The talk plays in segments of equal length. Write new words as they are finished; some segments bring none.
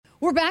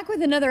We're back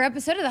with another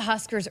episode of the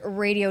Huskers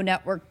Radio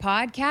Network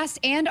podcast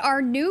and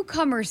our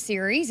newcomer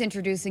series,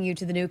 introducing you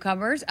to the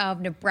newcomers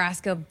of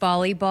Nebraska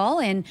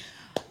volleyball. And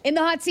in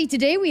the hot seat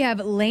today, we have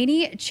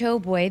Laney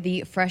Choboy,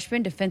 the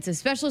freshman defensive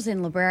specialist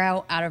in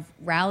Libero out of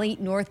Raleigh,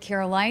 North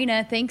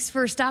Carolina. Thanks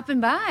for stopping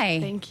by.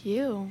 Thank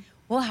you.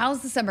 Well,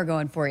 how's the summer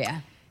going for you?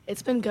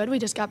 It's been good. We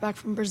just got back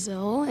from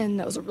Brazil, and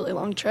that was a really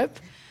long trip.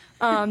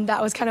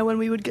 That was kind of when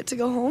we would get to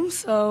go home,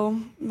 so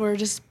we're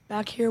just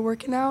back here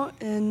working out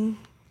and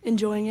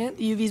enjoying it.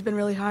 The UV's been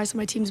really high, so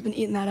my team's been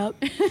eating that up.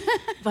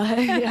 But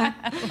yeah,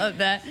 I love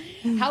that.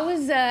 How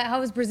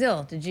was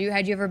Brazil? Had you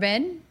ever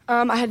been?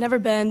 I had never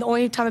been. The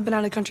only time I've been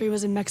out of the country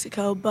was in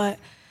Mexico, but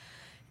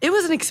it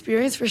was an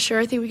experience for sure.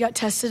 I think we got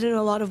tested in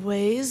a lot of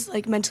ways,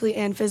 like mentally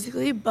and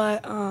physically,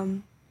 but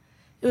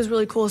it was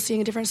really cool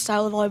seeing a different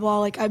style of volleyball.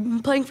 Like, I've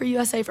been playing for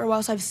USA for a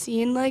while, so I've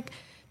seen like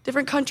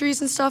different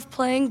countries and stuff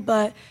playing,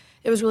 but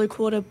it was really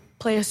cool to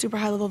play a super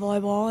high level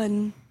volleyball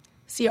and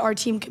see our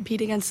team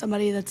compete against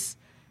somebody that's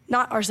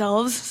not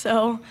ourselves.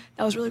 So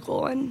that was really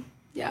cool. And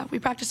yeah, we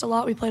practiced a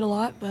lot, we played a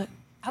lot, but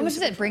how much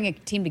does it bring a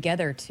team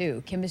together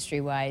too,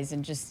 chemistry wise,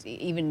 and just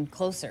even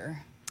closer?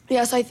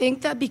 Yes, I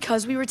think that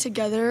because we were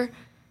together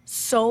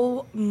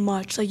so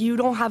much, like, you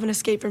don't have an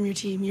escape from your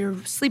team.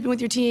 You're sleeping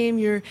with your team,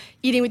 you're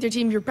eating with your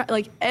team, you're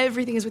like,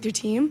 everything is with your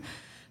team.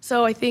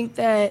 So I think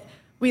that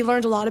we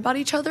learned a lot about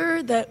each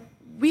other, that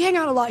we hang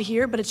out a lot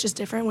here, but it's just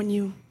different when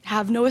you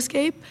have no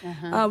escape.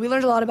 We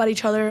learned a lot about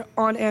each other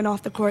on and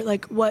off the court,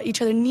 like what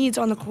each other needs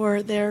on the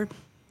court. They're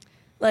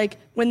like,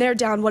 when they're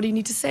down, what do you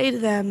need to say to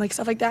them, like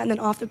stuff like that. And then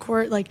off the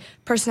court, like,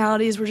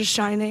 personalities were just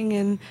shining,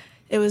 and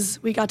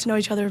we got to know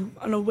each other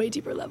on a way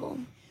deeper level.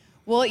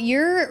 Well,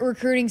 your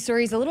recruiting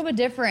story is a little bit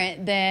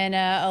different than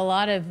a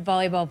lot of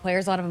volleyball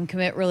players. A lot of them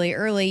commit really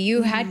early.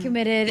 You had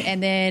committed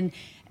and then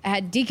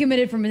had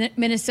decommitted from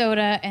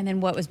Minnesota, and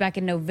then what was back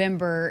in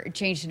November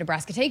changed to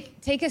Nebraska.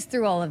 Take us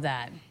through all of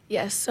that.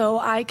 Yes, so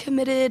I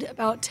committed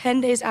about 10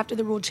 days after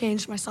the rule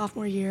changed my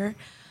sophomore year.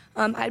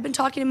 I'd been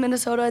talking to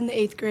Minnesota in the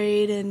 8th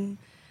grade, and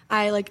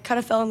I like kind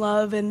of fell in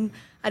love, and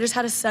I just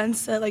had a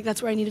sense that like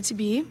that's where I needed to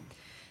be. And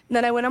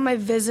then I went on my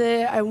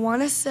visit, I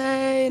want to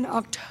say in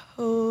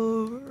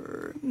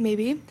October,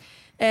 maybe,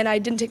 and I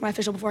didn't take my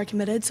official before I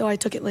committed, so I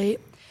took it late.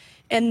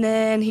 And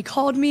then he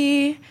called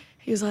me.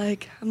 He was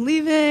like, I'm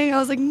leaving. I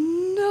was like,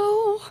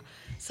 no.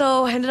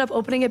 So I ended up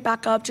opening it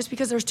back up just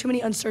because there was too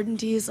many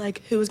uncertainties,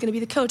 like who was going to be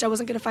the coach. I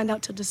wasn't going to find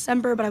out till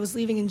December, but I was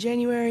leaving in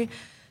January.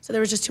 So there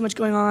was just too much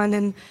going on,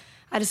 and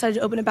I decided to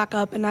open it back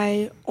up, and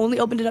I only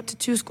opened it up to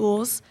 2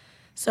 schools.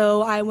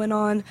 So I went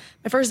on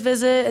my first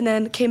visit and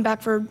then came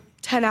back for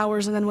 10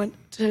 hours and then went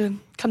to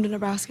come to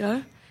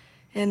Nebraska.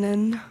 And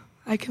then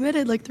I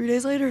committed like 3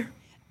 days later.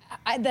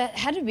 That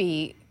had to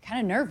be kind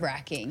of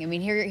nerve-wracking. I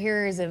mean,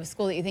 here is a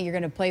school that you think you're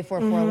going to play for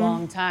a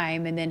long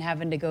time, and then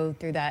having to go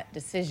through that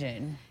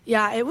decision.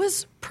 Yeah, it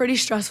was pretty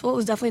stressful. It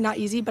was definitely not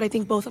easy, but I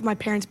think both of my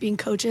parents being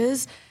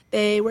coaches,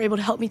 they were able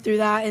to help me through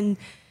that, and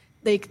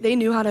they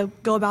knew how to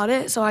go about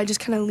it, so I just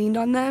kind of leaned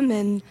on them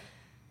and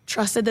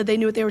trusted that they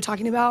knew what they were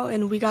talking about,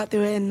 and we got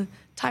through it in a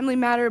timely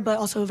manner, but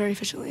also very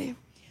efficiently.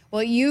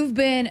 Well, you've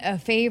been a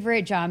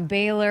favorite. John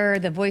Baylor,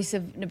 the voice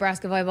of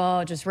Nebraska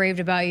volleyball, just raved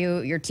about you.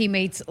 Your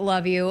teammates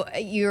love you.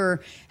 You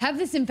have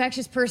this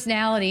infectious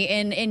personality,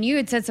 and you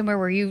had said somewhere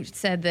where you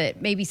said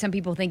that maybe some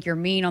people think you're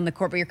mean on the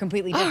court, but you're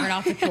completely different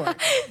off the court.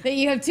 That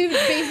you have 2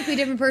 basically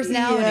different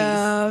personalities.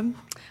 Yeah.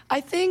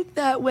 I think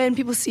that when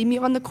people see me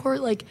on the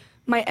court, like,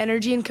 my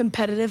energy and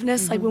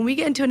competitiveness, like, when we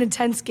get into an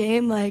intense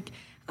game, like,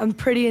 I'm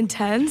pretty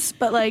intense,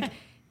 but like,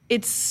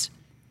 it's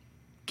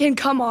can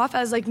come off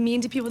as like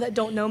mean to people that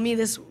don't know me.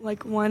 This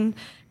like one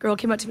girl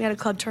came up to me at a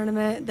club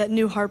tournament that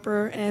knew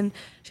Harper, and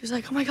she was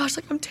like, "Oh my gosh,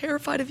 like, I'm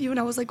terrified of you." And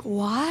I was like,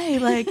 "Why?"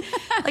 Like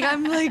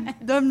I'm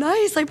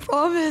nice, I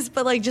promise.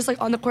 But like, just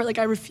like on the court, like,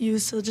 I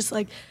refuse to just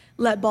like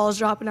let balls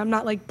drop, and I'm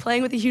not like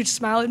playing with a huge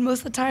smile. And most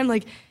of the time,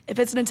 like, if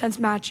it's an intense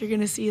match, you're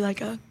gonna see like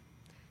a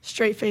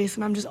straight face,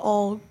 and I'm just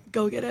all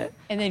go get it.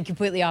 And then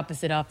completely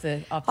opposite off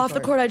the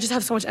court, I just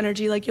have so much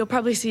energy. Like, you'll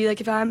probably see, like,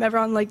 if I'm ever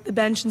on like the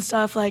bench and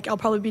stuff, like, I'll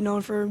probably be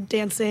known for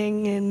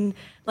dancing and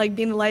like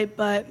being the light.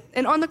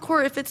 And on the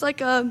court, if it's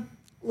like a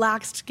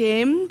laxed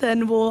game,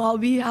 then I'll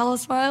be hella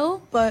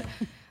smile. But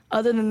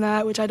other than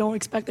that, which I don't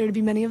expect there to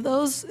be many of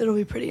those, it'll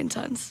be pretty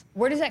intense.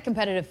 Where does that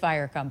competitive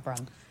fire come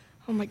from?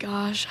 Oh my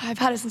gosh, I've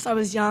had it since I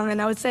was young,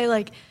 and I would say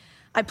like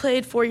I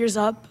played 4 years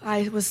up.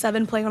 I was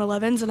 7 playing on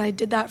 11s, and I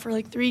did that for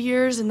like 3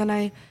 years, and then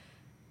I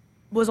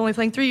was only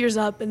playing 3 years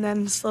up, and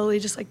then slowly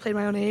just like played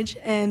my own age.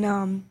 And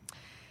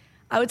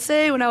I would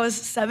say when I was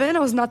 7, I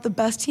was not the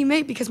best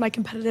teammate because my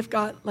competitive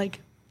got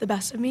like the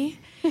best of me.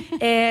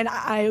 And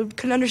I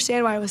couldn't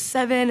understand why I was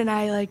 7, and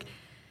I like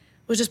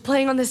was just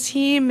playing on this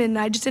team, and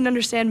I just didn't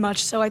understand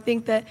much. So I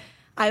think that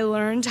I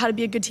learned how to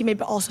be a good teammate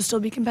but also still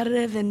be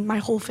competitive, and my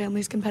whole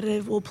family's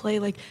competitive. We'll play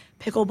like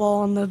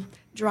pickleball on the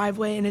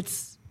driveway, and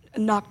it's a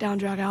knockdown,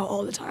 drag out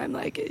all the time.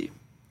 Like,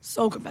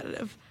 so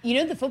competitive. You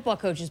know, the football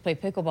coaches play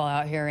pickleball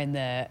out here in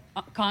the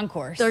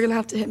concourse. They're gonna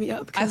have to hit me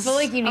up. I feel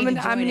like you need to join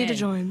I'm gonna need to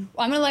join.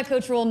 I'm gonna let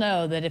Coach Rule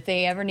know that if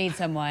they ever need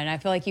someone, I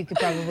feel like you could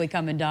probably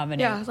come and dominate.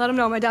 Yeah, let him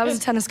know. My dad was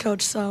a tennis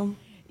coach, so.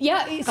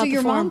 Yeah, so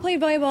your mom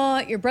played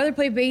volleyball, your brother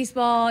played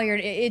baseball.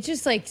 It's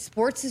just like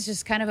sports is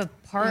just kind of a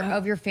part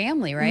of your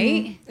family,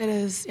 right? Mm-hmm. It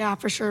is, yeah,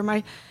 for sure.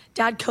 My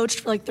dad coached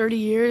for like 30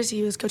 years.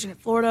 He was coaching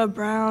at Florida,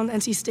 Brown,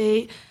 NC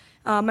State.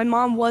 My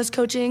mom was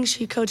coaching.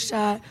 She coached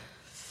at,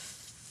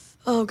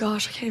 oh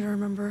gosh, I can't even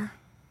remember.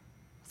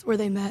 That's where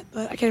they met,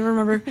 but I can't even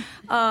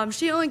remember.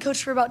 She only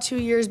coached for about 2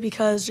 years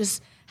because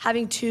just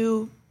having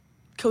 2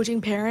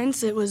 coaching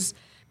parents,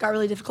 got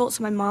really difficult.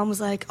 So my mom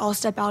was like, I'll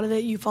step out of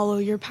it. You follow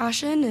your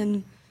passion.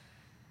 And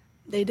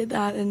they did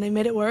that and they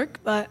made it work.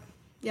 But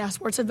yeah,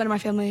 sports have been in my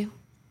family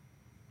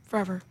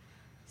forever.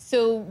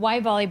 So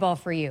why volleyball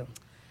for you?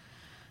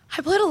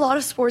 I played a lot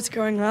of sports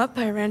growing up.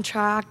 I ran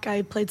track.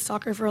 I played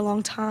soccer for a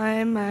long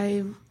time.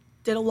 I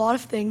did a lot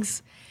of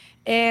things.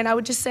 And I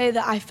would just say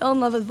that I fell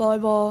in love with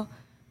volleyball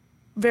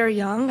very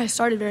young. I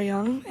started very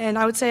young. And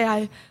I would say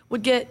I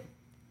would get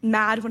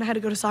mad when I had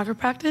to go to soccer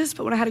practice,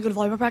 but when I had to go to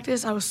volleyball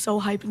practice, I was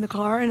so hyped in the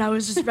car and I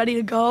was just ready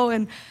to go.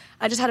 And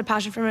I just had a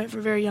passion for it for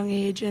a very young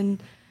age.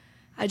 And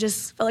I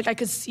just felt like I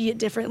could see it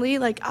differently.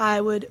 Like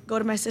I would go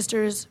to my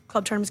sister's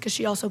club tournaments because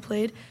she also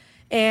played.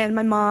 And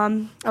my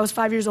mom, I was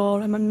 5 years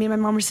old, and me and my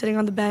mom were sitting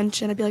on the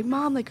bench, and I'd be like,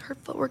 Mom, like her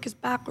footwork is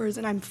backwards,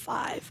 and I'm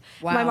 5.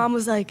 Wow. And my mom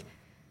was like,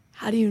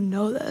 how do you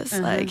know this?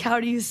 Like, how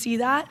do you see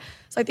that?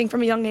 So I think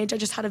from a young age, I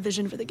just had a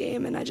vision for the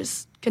game, and I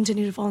just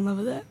continued to fall in love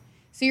with it.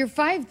 So you're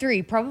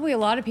 5'3". Probably a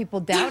lot of people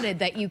doubted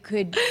that you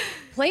could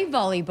play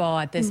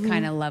volleyball at this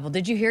kind of level.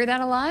 Did you hear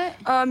that a lot?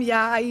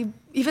 Yeah, I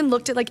even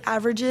looked at like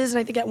averages, and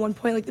I think at one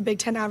point like the Big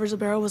Ten average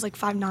libero was like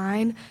 5'9",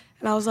 and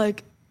I was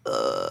like,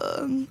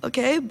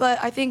 okay. But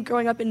I think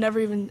growing up, it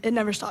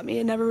never stopped me.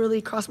 It never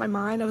really crossed my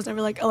mind. I was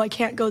never like, oh, I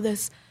can't go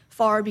this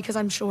far because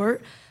I'm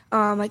short.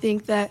 I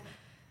think that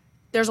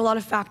there's a lot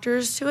of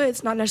factors to it.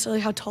 It's not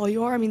necessarily how tall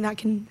you are. I mean, that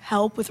can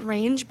help with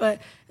range,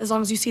 but as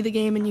long as you see the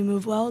game and you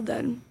move well,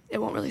 then it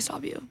won't really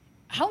stop you.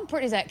 How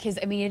important is that? Because,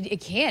 I mean,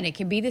 it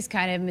can be this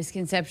kind of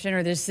misconception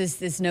or there's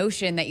this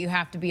notion that you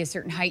have to be a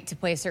certain height to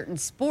play a certain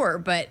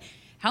sport, but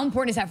how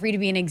important is that for you to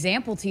be an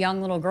example to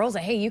young little girls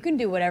that, hey, you can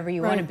do whatever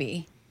you want to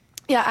be?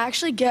 Yeah, I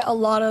actually get a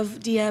lot of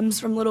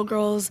DMs from little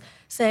girls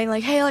saying,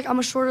 like, hey, like, I'm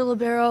a shorter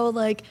libero,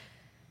 like,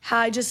 how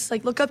I just,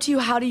 like, look up to you,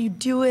 how do you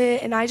do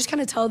it? And I just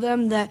kind of tell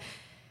them that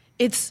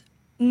it's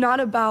not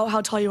about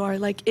how tall you are.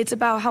 Like, it's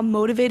about how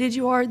motivated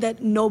you are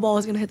that no ball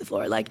is going to hit the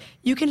floor. Like,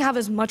 you can have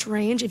as much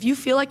range. If you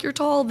feel like you're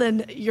tall,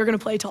 then you're going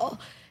to play tall.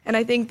 And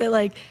I think that,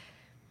 like,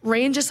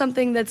 range is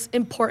something that's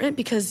important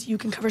because you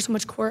can cover so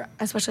much court,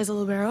 especially as a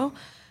libero.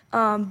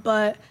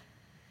 But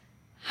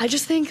I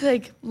just think,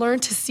 like, learn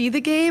to see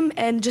the game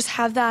and just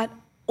have that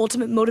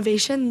ultimate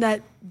motivation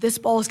that this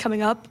ball is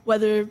coming up,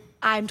 whether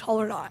I'm tall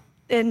or not.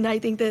 And I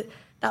think that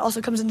that also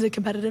comes into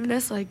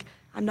competitiveness. Like,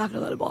 I'm not going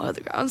to let a ball hit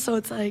the ground. So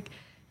it's like,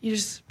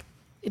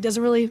 it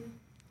doesn't really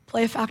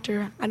play a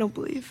factor, I don't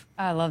believe.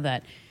 I love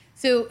that.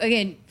 So,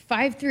 again,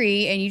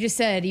 5'3", and you just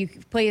said you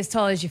play as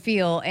tall as you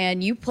feel,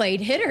 and you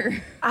played hitter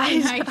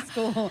in high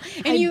school.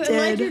 And you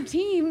led your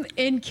team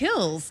in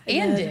kills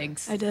and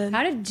digs. I did.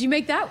 How did you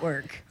make that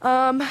work?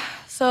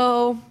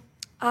 So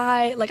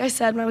like I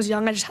said, when I was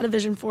young, I just had a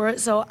vision for it.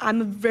 So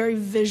I'm a very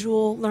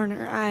visual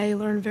learner. I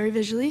learn very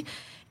visually.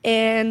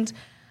 And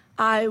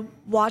I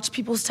watch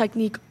people's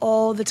technique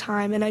all the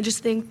time. And I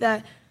just think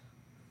that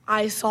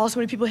I saw so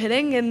many people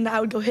hitting, and I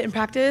would go hit in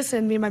practice,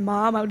 and me and my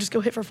mom, I would just go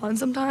hit for fun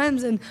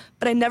sometimes.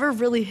 But I never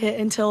really hit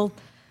until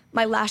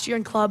my last year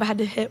in club. I had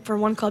to hit for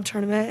one club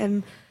tournament,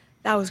 and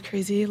that was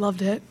crazy.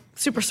 Loved it.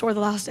 Super sore the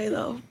last day,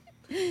 though.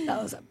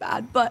 That wasn't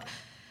bad. But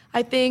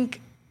I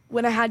think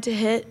when I had to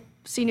hit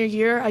senior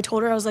year, I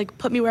told her, I was like,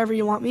 put me wherever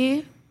you want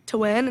me to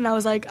win. And I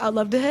was like, I'd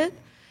love to hit.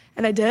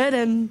 And I did.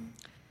 And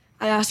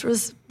I asked for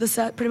the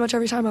set pretty much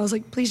every time. I was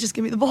like, please just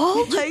give me the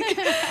ball.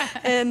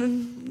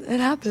 And it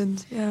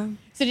happened, yeah.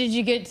 So did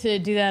you get to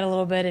do that a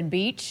little bit in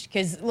beach?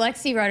 Because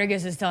Lexi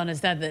Rodriguez is telling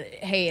us that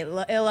hey, it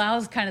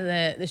allows kind of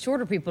the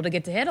shorter people to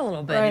get to hit a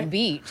little bit in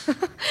beach.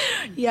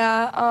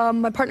 Yeah,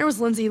 my partner was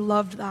Lindsay,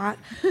 loved that.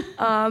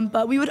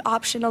 But we would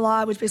option a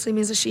lot, which basically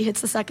means that she hits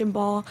the second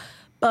ball.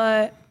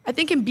 But I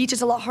think in beach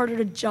it's a lot harder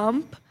to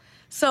jump,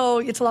 so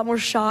it's a lot more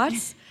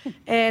shots.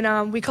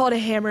 And we call it a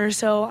hammer,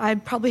 so I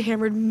probably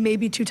hammered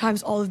maybe 2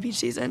 times all of beach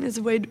season. It's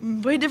way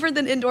different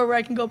than indoor where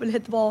I can go up and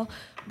hit the ball,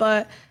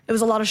 but it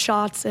was a lot of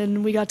shots,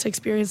 and we got to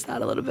experience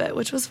that a little bit,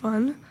 which was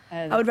fun.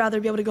 I would rather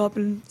be able to go up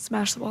and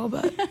smash the ball,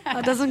 but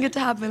that doesn't get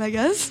to happen, I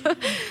guess.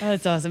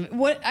 That's awesome.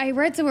 What I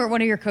read somewhere,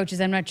 one of your coaches,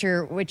 I'm not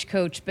sure which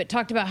coach, but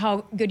talked about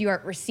how good you are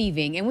at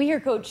receiving, and we hear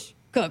Coach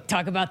Cook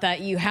talk about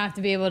that. You have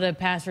to be able to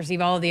pass,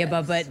 receive, all of the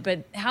above,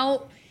 but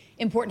how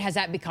important has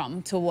that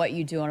become to what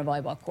you do on a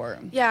volleyball court?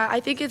 Yeah, I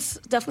think it's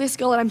definitely a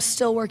skill that I'm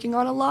still working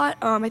on a lot.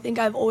 I think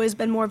I've always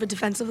been more of a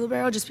defensive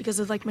libero just because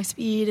of like my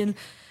speed and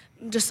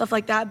just stuff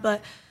like that.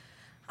 But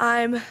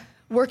I'm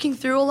working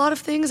through a lot of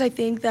things. I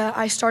think that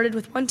I started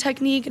with one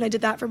technique, and I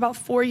did that for about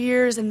 4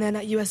 years, and then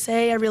at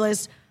USA, I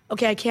realized,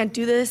 okay, I can't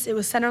do this. It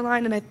was center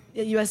line, and at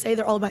USA,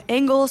 they're all about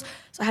angles,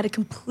 so I had to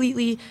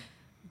completely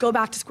go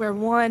back to square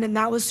one, and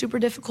that was super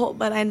difficult,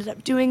 but I ended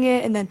up doing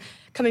it. And then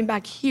coming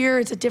back here,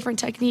 it's a different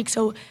technique.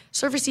 So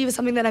serve receive is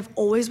something that I've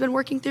always been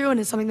working through, and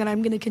it's something that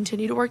I'm going to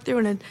continue to work through.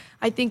 And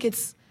I think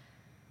it's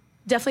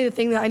definitely the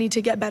thing that I need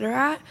to get better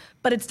at,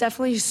 but it's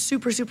definitely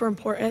super, super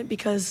important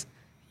because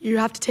you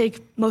have to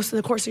take most of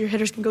the court so your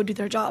hitters can go do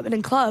their job. And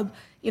in club,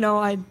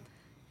 I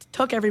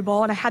took every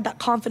ball and I had that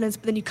confidence,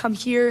 but then you come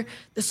here,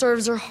 the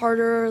serves are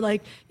harder.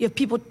 Like, you have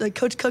people, like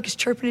Coach Cook is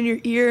chirping in your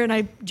ear, and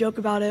I joke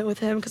about it with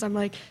him because I'm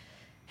like,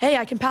 hey,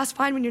 I can pass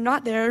fine when you're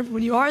not there.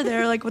 When you are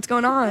there, like, what's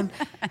going on?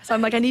 So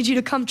I'm like, I need you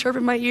to come chirp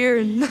in my ear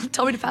and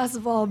tell me to pass the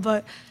ball.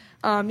 But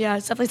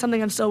it's definitely something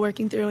I'm still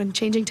working through and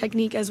changing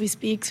technique as we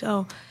speak.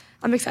 So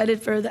I'm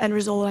excited for the end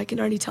result. I can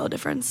already tell a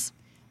difference.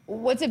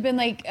 What's it been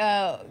like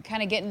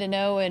kind of getting to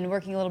know and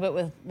working a little bit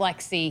with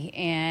Lexi?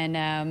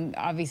 And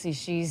obviously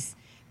she's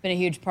been a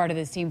huge part of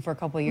this team for a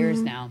couple of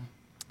years now.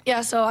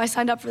 Yeah, so I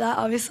signed up for that,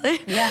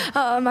 obviously. Yeah.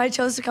 I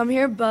chose to come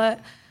here,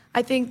 but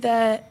I think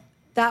that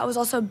was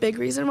also a big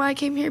reason why I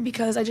came here,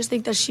 because I just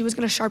think that she was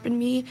going to sharpen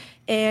me,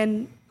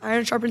 and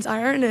iron sharpens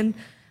iron, and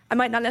I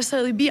might not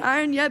necessarily be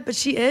iron yet, but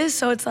she is.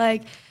 So it's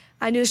like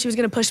I knew she was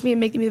going to push me and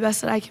make me the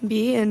best that I can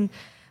be, and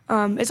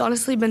it's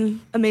honestly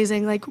been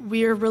amazing. Like,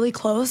 we're really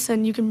close,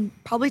 and you can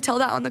probably tell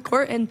that on the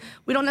court, and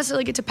we don't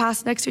necessarily get to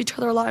pass next to each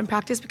other a lot in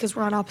practice because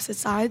we're on opposite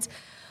sides,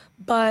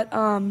 but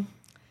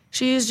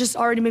she's just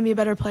already made me a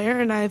better player,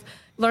 and I've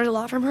learned a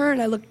lot from her,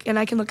 and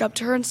I can look up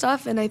to her and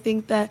stuff, and I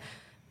think that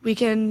we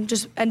can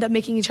just end up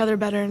making each other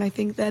better. And I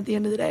think that at the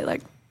end of the day,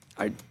 like,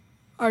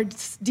 our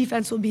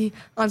defense will be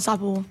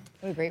unstoppable.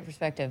 What a great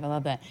perspective. I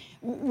love that.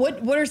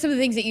 What are some of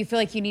the things that you feel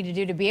like you need to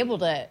do to be able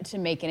to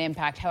make an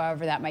impact,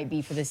 however that might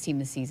be for this team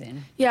this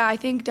season? Yeah, I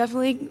think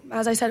definitely,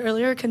 as I said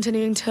earlier,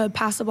 continuing to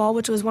pass the ball,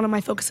 which was one of my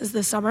focuses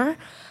this summer.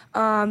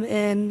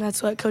 And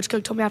that's what Coach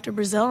Cook told me after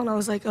Brazil. And I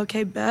was like,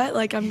 okay, bet.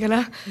 Like, I'm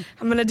gonna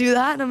do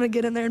that, and I'm gonna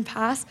get in there and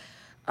pass.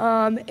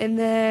 And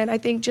then I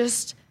think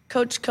just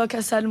Coach Cook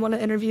has said in one of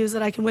the interviews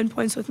that I can win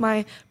points with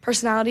my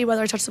personality,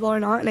 whether I touch the ball or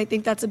not. And I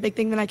think that's a big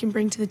thing that I can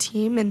bring to the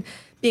team, and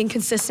being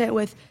consistent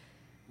with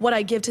what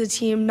I give to the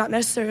team, not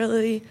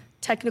necessarily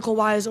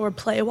technical-wise or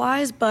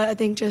play-wise, but I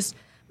think just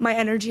my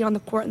energy on the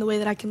court and the way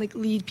that I can, like,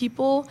 lead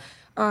people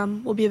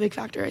will be a big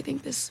factor, I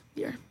think, this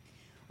year.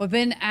 Well, I've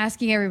been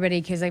asking everybody,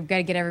 because I've got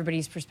to get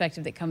everybody's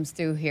perspective that comes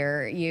through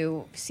here.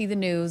 You see the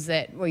news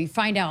you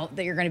find out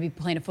that you're going to be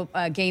playing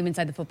a game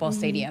inside the football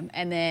stadium,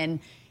 and then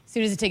as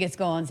soon as the tickets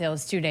go on sale,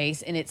 it's 2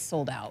 days, and it's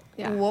sold out.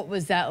 Yeah. What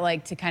was that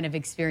like to kind of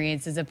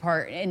experience as a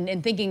part,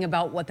 and thinking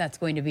about what that's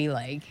going to be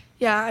like?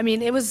 Yeah, I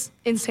mean, it was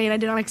insane. I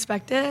did not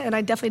expect it, and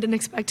I definitely didn't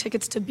expect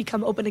tickets to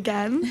become open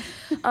again.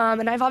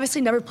 And I've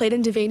obviously never played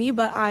in Devaney,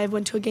 but I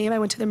went to a game. I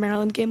went to the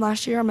Maryland game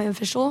last year on my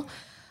official.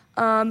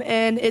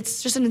 And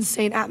it's just an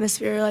insane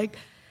atmosphere. Like,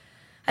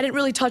 I didn't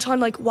really touch on,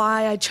 like,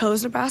 why I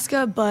chose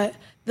Nebraska, but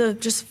the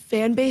just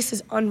fan base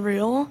is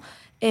unreal.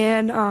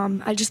 And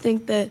I just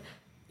think that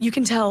you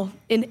can tell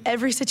in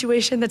every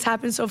situation that's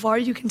happened so far,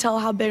 you can tell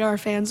how big our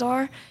fans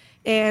are.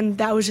 And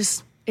that was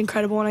just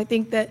incredible. And I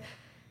think that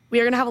we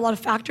are going to have a lot of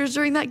factors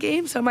during that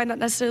game, so it might not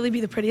necessarily be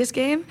the prettiest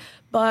game,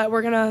 but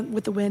we're going to,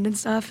 with the wind and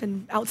stuff,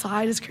 and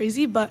outside is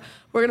crazy, but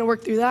we're going to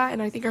work through that,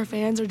 and I think our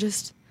fans are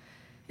just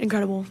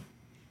incredible.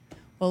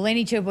 Well,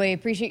 Laney Choboy,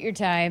 appreciate your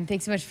time.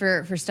 Thanks so much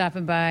for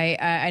stopping by.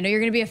 I know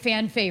you're going to be a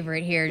fan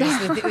favorite here,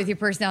 just with your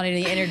personality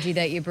and the energy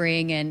that you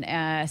bring,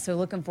 and so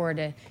looking forward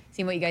to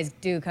seeing what you guys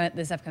do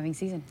this upcoming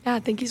season. Yeah,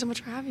 thank you so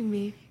much for having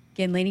me.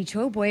 Again, Laney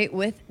Choboy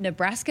with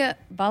Nebraska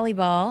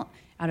Volleyball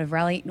out of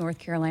Raleigh, North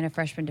Carolina,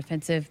 freshman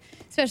defensive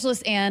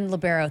specialist and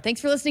libero.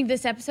 Thanks for listening to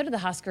this episode of the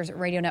Huskers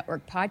Radio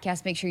Network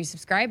podcast. Make sure you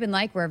subscribe and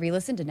like wherever you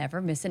listen to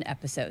never miss an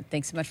episode.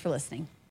 Thanks so much for listening.